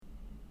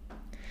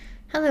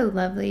Hello,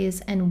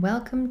 lovelies, and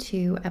welcome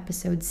to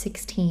episode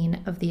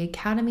 16 of the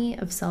Academy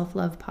of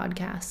Self-Love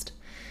podcast.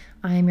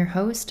 I am your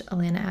host,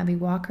 Alana Abby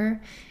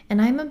Walker,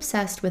 and I'm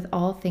obsessed with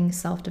all things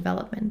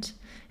self-development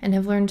and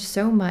have learned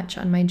so much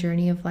on my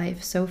journey of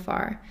life so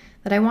far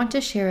that I want to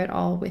share it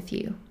all with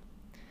you.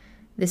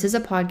 This is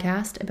a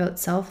podcast about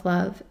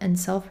self-love and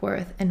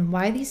self-worth and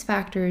why these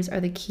factors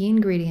are the key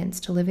ingredients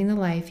to living the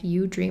life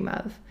you dream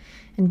of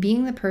and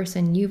being the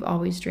person you've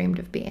always dreamed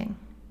of being.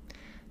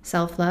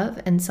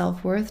 Self-love and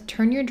self-worth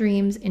turn your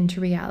dreams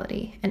into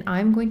reality, and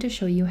I'm going to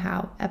show you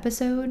how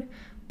episode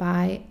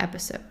by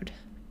episode.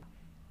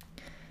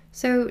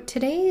 So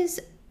today's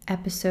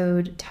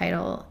episode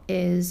title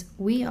is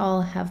We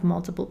All Have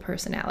Multiple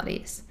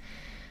Personalities.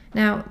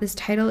 Now, this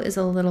title is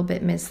a little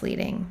bit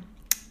misleading.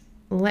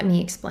 Let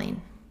me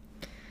explain.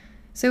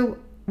 So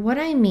what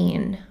I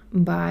mean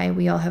by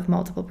we all have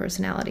multiple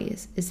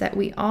personalities is that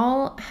we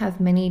all have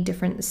many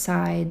different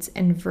sides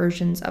and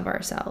versions of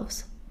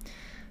ourselves.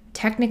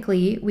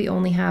 Technically, we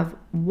only have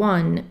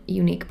one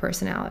unique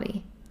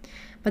personality,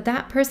 but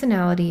that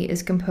personality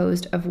is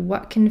composed of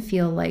what can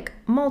feel like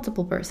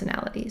multiple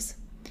personalities.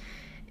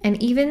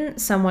 And even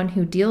someone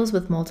who deals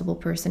with multiple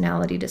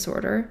personality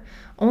disorder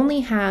only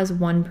has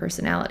one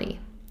personality,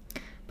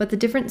 but the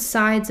different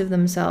sides of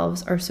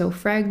themselves are so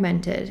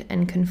fragmented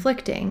and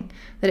conflicting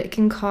that it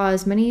can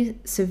cause many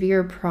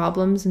severe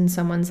problems in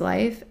someone's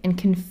life and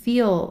can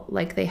feel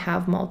like they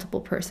have multiple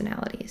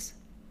personalities.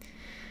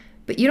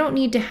 But you don't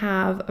need to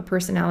have a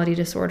personality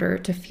disorder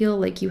to feel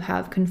like you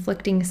have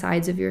conflicting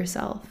sides of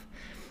yourself.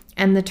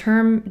 And the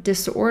term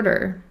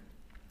disorder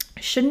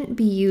shouldn't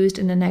be used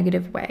in a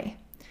negative way,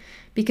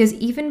 because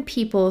even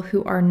people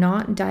who are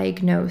not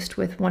diagnosed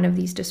with one of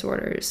these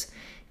disorders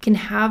can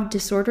have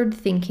disordered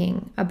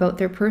thinking about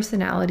their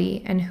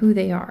personality and who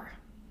they are.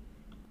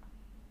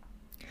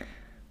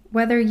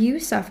 Whether you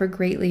suffer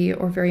greatly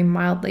or very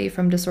mildly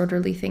from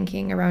disorderly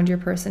thinking around your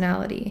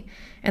personality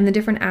and the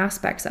different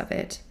aspects of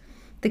it,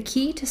 the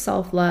key to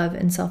self-love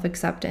and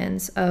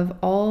self-acceptance of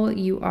all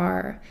you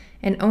are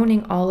and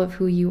owning all of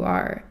who you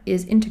are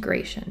is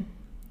integration.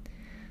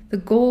 The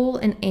goal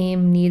and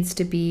aim needs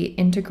to be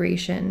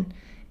integration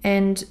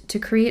and to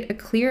create a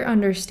clear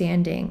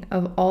understanding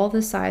of all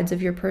the sides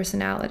of your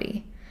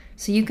personality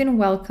so you can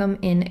welcome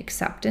in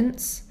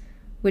acceptance,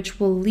 which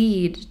will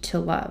lead to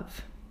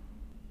love.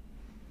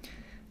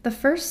 The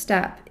first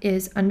step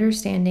is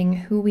understanding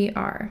who we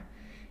are.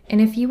 And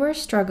if you are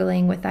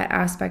struggling with that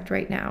aspect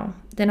right now,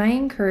 then I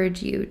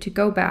encourage you to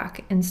go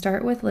back and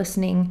start with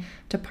listening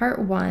to part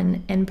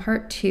 1 and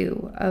part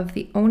 2 of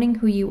the Owning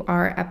Who You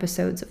Are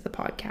episodes of the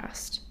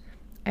podcast.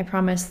 I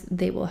promise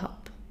they will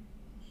help.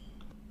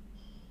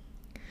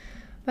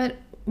 But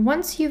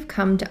once you've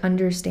come to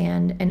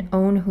understand and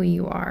own who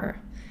you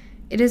are,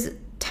 it is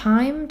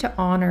time to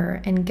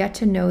honor and get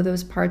to know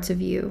those parts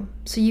of you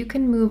so you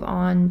can move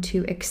on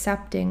to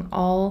accepting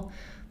all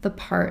the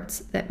parts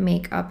that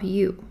make up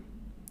you.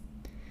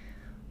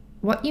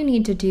 What you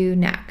need to do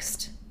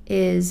next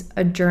is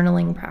a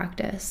journaling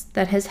practice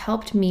that has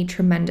helped me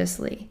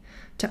tremendously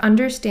to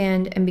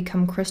understand and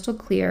become crystal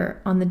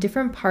clear on the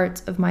different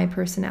parts of my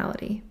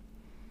personality.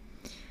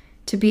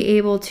 To be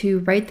able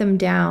to write them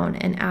down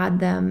and add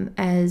them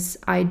as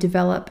I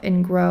develop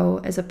and grow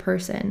as a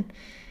person.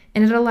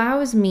 And it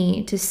allows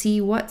me to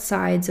see what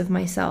sides of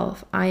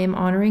myself I am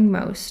honoring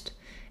most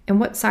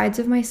and what sides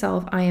of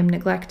myself I am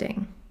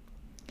neglecting.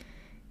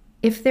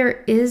 If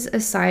there is a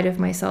side of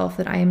myself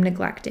that I am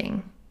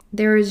neglecting,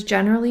 there is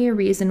generally a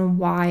reason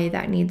why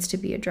that needs to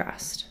be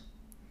addressed.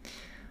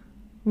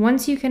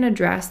 Once you can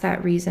address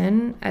that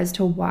reason as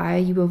to why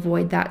you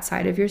avoid that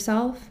side of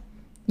yourself,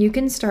 you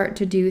can start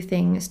to do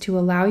things to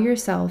allow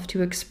yourself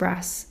to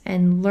express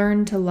and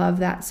learn to love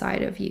that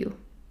side of you.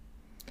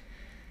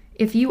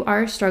 If you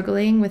are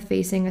struggling with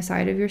facing a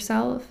side of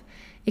yourself,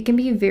 it can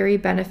be very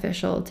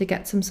beneficial to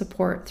get some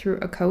support through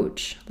a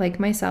coach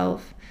like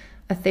myself,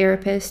 a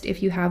therapist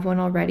if you have one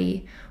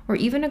already, or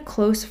even a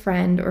close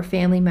friend or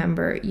family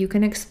member you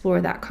can explore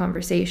that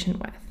conversation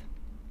with.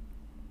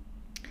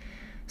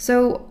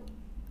 So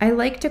I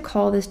like to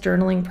call this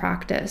journaling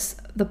practice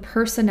the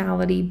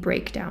personality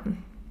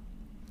breakdown.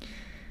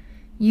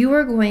 You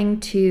are going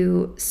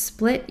to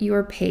split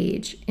your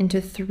page into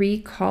 3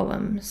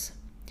 columns.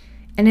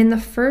 And in the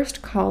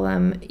first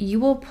column, you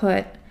will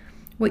put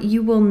what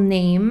you will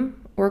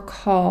name or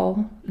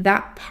call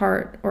that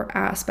part or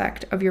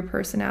aspect of your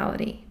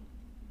personality.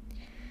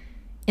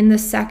 In the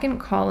second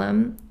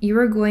column, you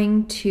are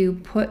going to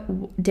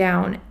put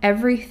down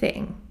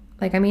everything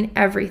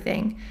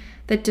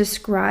that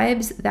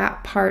describes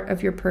that part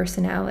of your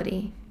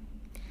personality.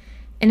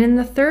 And in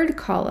the third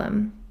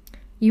column,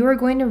 you are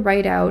going to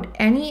write out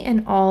any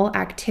and all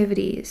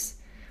activities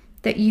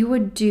that you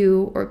would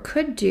do or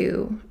could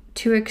do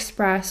to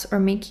express or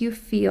make you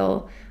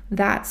feel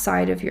that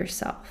side of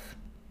yourself.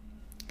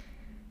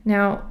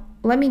 Now,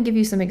 let me give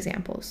you some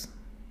examples.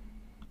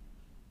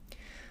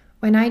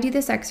 When I do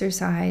this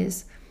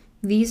exercise,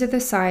 these are the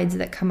sides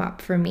that come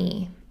up for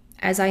me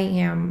as I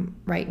am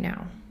right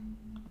now.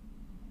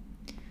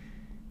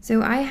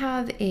 So I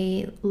have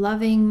a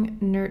loving,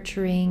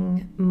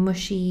 nurturing,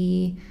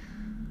 mushy,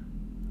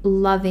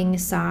 loving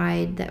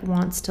side that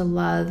wants to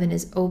love and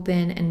is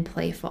open and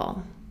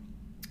playful.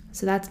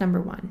 So that's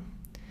number one.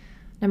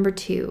 Number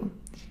two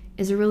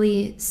is a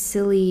really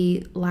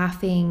silly,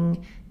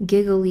 laughing,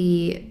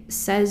 giggly,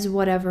 says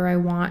whatever I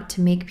want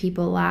to make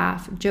people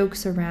laugh,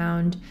 jokes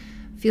around,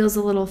 feels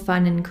a little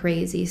fun and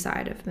crazy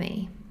side of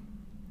me.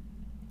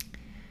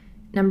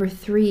 Number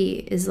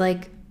three is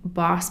like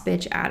boss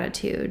bitch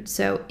attitude.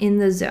 So in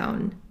the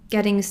zone,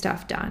 getting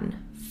stuff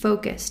done,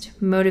 focused,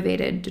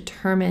 motivated,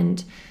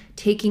 determined,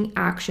 taking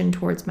action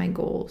towards my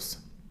goals.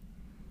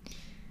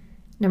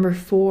 Number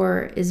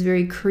four is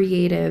very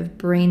creative,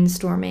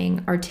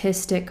 brainstorming,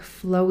 artistic,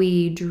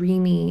 flowy,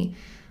 dreamy,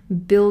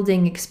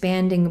 building,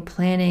 expanding,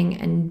 planning,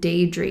 and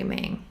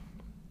daydreaming.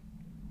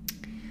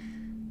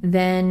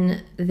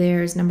 Then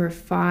there's number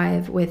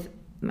five with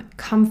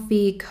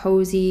comfy,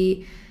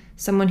 cozy,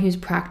 someone who's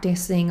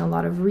practicing a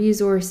lot of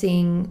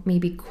resourcing,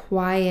 maybe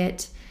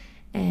quiet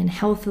and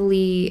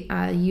healthily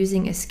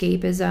using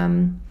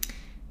escapism.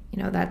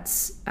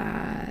 That's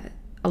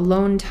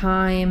alone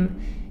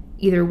time,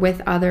 either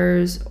with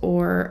others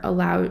or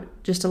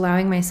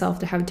allowing myself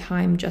to have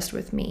time just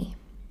with me.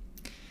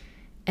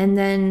 And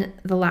then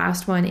the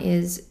last one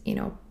is,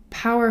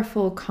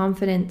 powerful,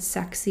 confident,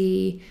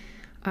 sexy,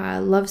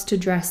 loves to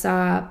dress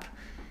up,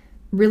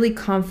 really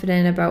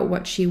confident about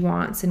what she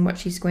wants and what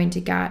she's going to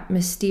get,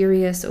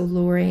 mysterious,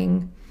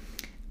 alluring,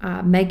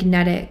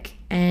 magnetic,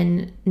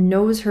 and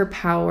knows her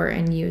power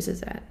and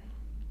uses it.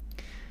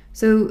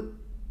 So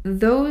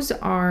those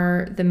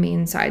are the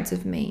main sides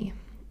of me.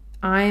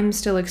 I'm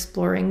still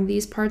exploring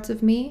these parts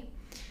of me,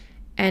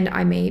 and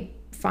I may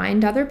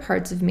find other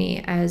parts of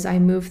me as I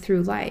move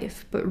through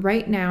life. But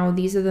right now,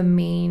 these are the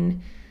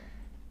main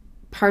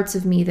parts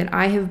of me that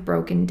I have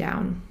broken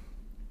down.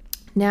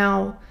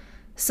 Now,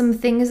 some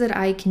things that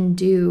I can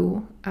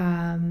do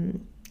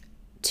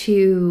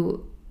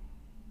to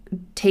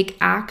take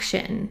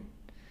action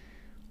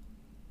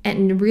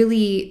and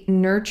really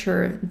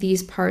nurture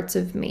these parts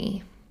of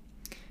me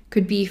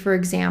could be, for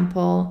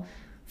example,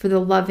 for the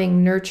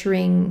loving,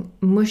 nurturing,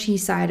 mushy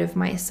side of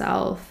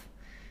myself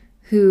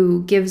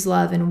who gives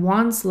love and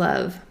wants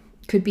love,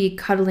 could be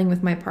cuddling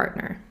with my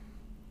partner.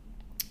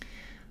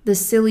 The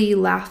silly,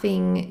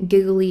 laughing,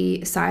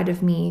 giggly side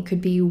of me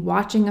could be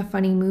watching a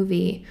funny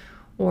movie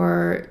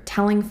or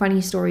telling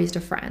funny stories to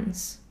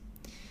friends.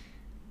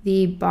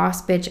 The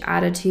boss bitch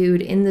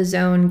attitude, in the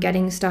zone,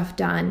 getting stuff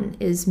done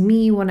is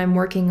me when I'm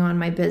working on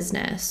my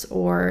business,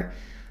 or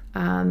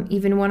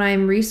even when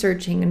I'm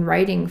researching and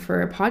writing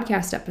for a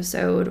podcast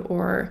episode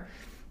or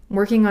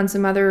working on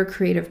some other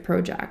creative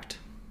project.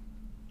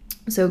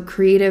 So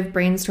creative,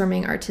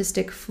 brainstorming,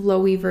 artistic,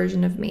 flowy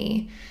version of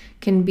me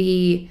can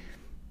be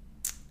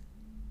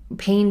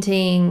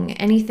painting,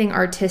 anything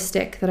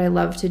artistic that I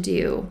love to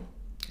do,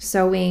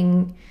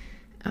 sewing,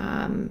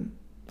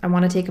 I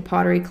want to take a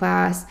pottery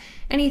class,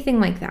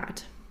 anything like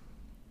that.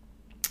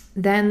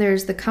 Then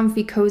there's the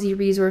comfy, cozy,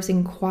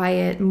 resourcing,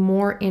 quiet,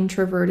 more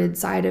introverted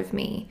side of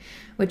me,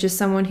 which is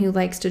someone who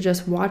likes to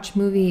just watch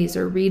movies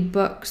or read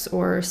books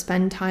or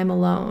spend time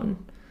alone.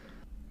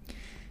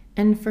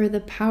 And for the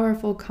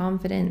powerful,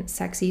 confident,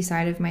 sexy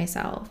side of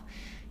myself,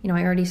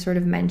 I already sort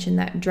of mentioned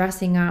that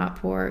dressing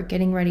up or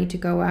getting ready to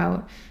go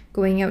out,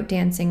 going out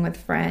dancing with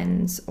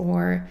friends,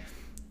 or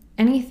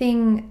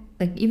anything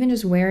like even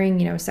just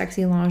wearing,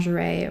 sexy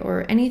lingerie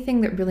or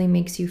anything that really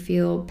makes you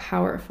feel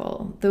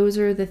powerful. Those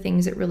are the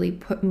things that really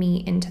put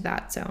me into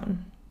that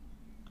zone.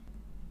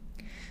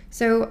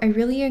 So I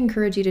really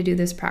encourage you to do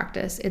this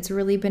practice. It's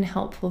really been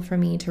helpful for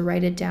me to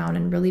write it down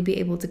and really be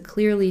able to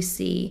clearly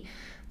see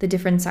the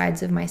different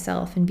sides of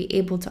myself and be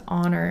able to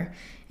honor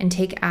and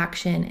take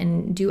action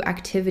and do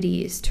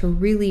activities to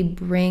really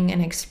bring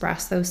and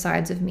express those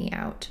sides of me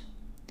out.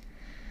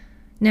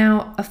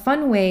 Now, a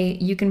fun way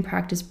you can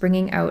practice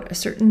bringing out a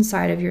certain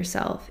side of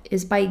yourself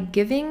is by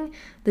giving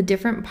the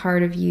different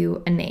part of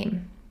you a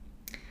name.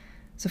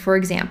 So for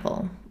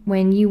example,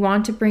 when you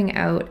want to bring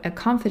out a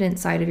confident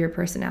side of your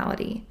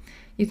personality,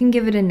 you can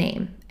give it a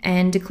name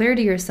and declare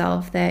to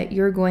yourself that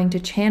you're going to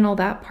channel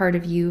that part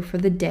of you for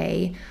the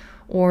day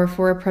or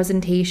for a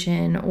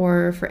presentation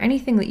or for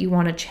anything that you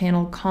want to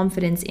channel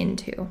confidence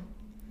into.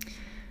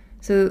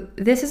 So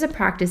this is a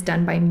practice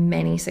done by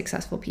many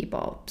successful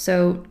people.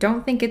 So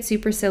don't think it's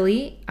super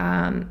silly.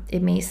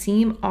 It may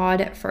seem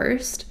odd at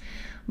first,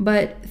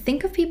 but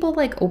think of people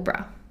like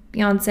Oprah,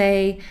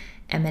 Beyonce,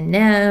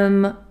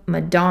 Eminem,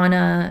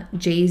 Madonna,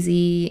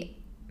 Jay-Z,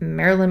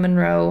 Marilyn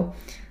Monroe.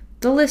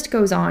 The list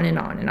goes on and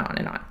on and on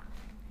and on.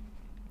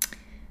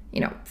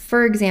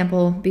 For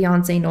example,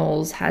 Beyonce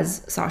Knowles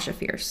has Sasha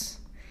Fierce.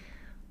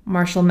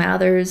 Marshall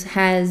Mathers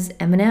has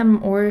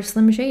Eminem or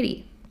Slim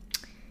Shady.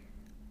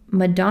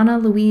 Madonna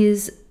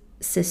Louise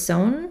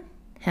Sisson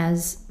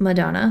has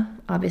Madonna,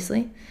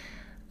 obviously.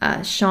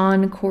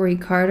 Sean Corey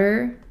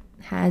Carter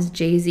has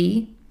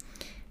Jay-Z.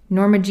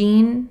 Norma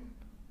Jean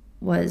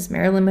was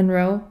Marilyn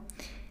Monroe.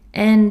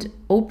 And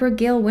Oprah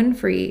Gail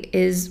Winfrey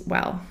is,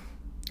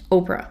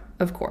 Oprah,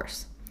 of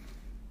course.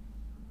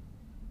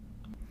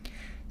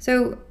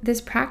 So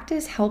this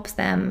practice helps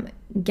them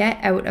get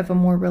out of a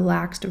more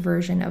relaxed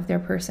version of their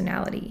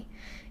personality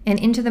and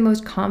into the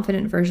most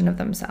confident version of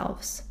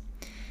themselves.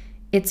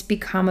 It's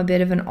become a bit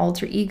of an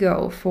alter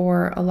ego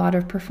for a lot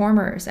of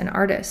performers and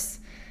artists,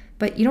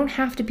 but you don't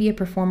have to be a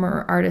performer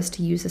or artist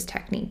to use this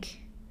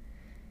technique.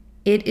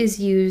 It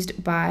is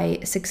used by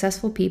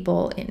successful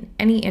people in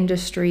any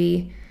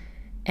industry,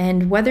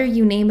 and whether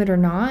you name it or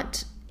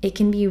not, it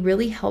can be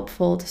really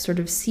helpful to sort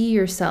of see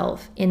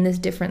yourself in this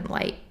different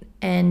light.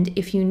 And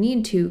if you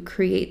need to,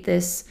 create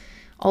this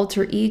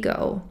alter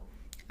ego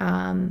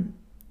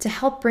to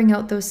help bring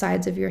out those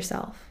sides of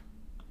yourself.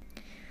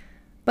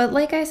 But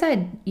like I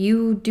said,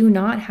 you do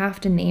not have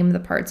to name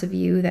the parts of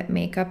you that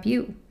make up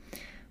you.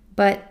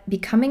 But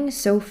becoming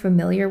so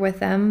familiar with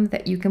them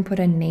that you can put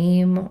a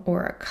name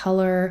or a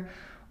color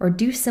or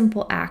do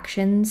simple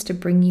actions to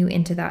bring you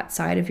into that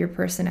side of your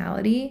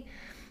personality,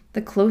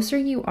 the closer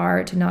you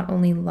are to not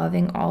only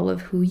loving all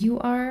of who you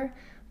are,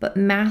 but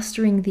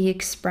mastering the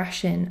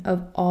expression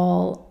of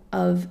all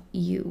of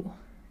you.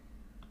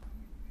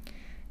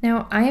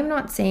 Now, I am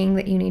not saying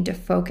that you need to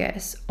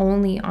focus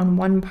only on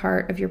one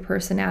part of your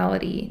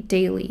personality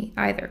daily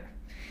either.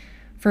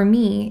 For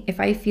me, if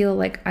I feel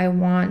like I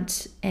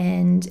want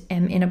and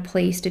am in a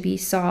place to be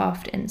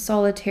soft and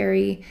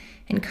solitary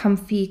and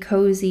comfy,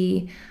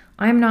 cozy,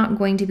 I'm not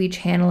going to be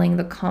channeling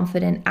the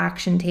confident,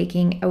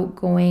 action-taking,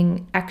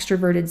 outgoing,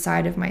 extroverted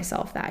side of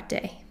myself that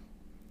day.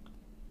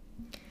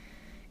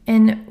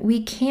 And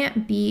we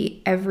can't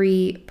be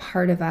every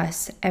part of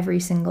us every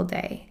single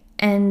day,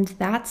 and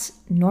that's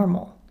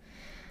normal.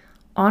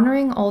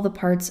 Honoring all the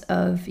parts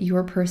of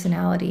your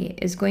personality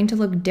is going to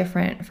look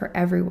different for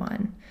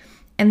everyone,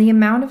 and the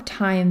amount of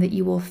time that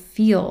you will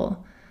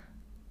feel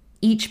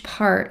each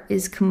part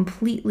is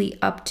completely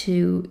up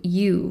to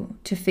you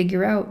to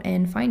figure out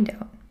and find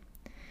out.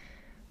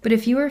 But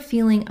if you are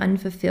feeling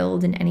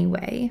unfulfilled in any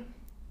way,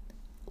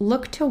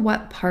 look to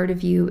what part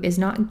of you is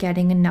not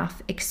getting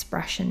enough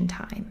expression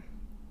time.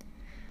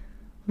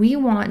 We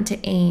want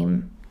to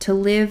aim to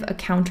live a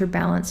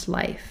counterbalanced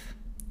life.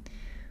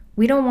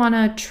 We don't want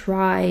to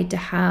try to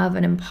have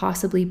an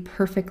impossibly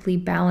perfectly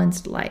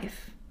balanced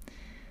life,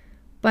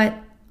 but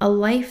a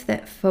life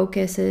that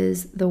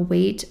focuses the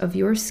weight of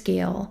your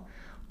scale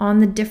on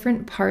the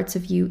different parts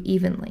of you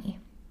evenly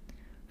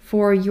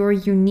for your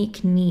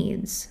unique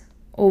needs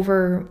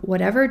over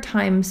whatever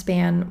time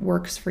span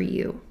works for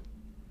you.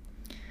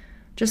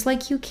 Just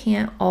like you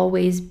can't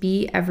always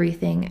be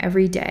everything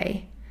every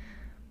day,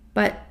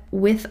 but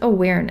with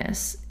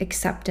awareness,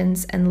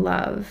 acceptance, and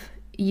love,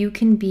 you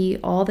can be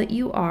all that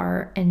you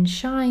are and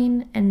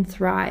shine and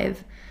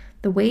thrive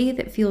the way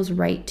that feels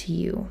right to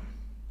you.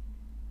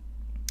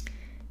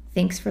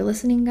 Thanks for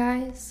listening,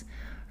 guys.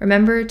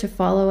 Remember to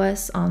follow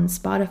us on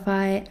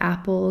Spotify,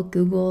 Apple,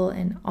 Google,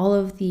 and all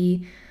of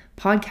the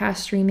podcast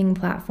streaming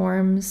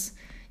platforms.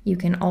 You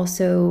can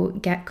also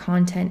get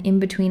content in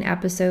between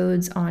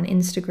episodes on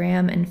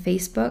Instagram and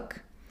Facebook.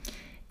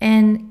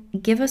 And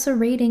give us a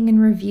rating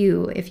and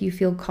review if you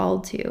feel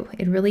called to.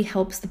 It really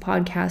helps the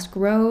podcast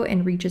grow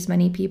and reach as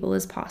many people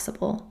as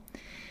possible.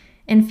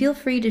 And feel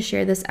free to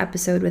share this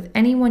episode with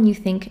anyone you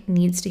think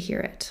needs to hear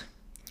it.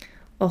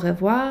 Au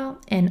revoir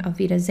and auf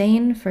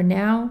Wiedersehen for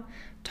now.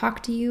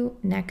 Talk to you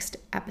next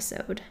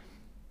episode.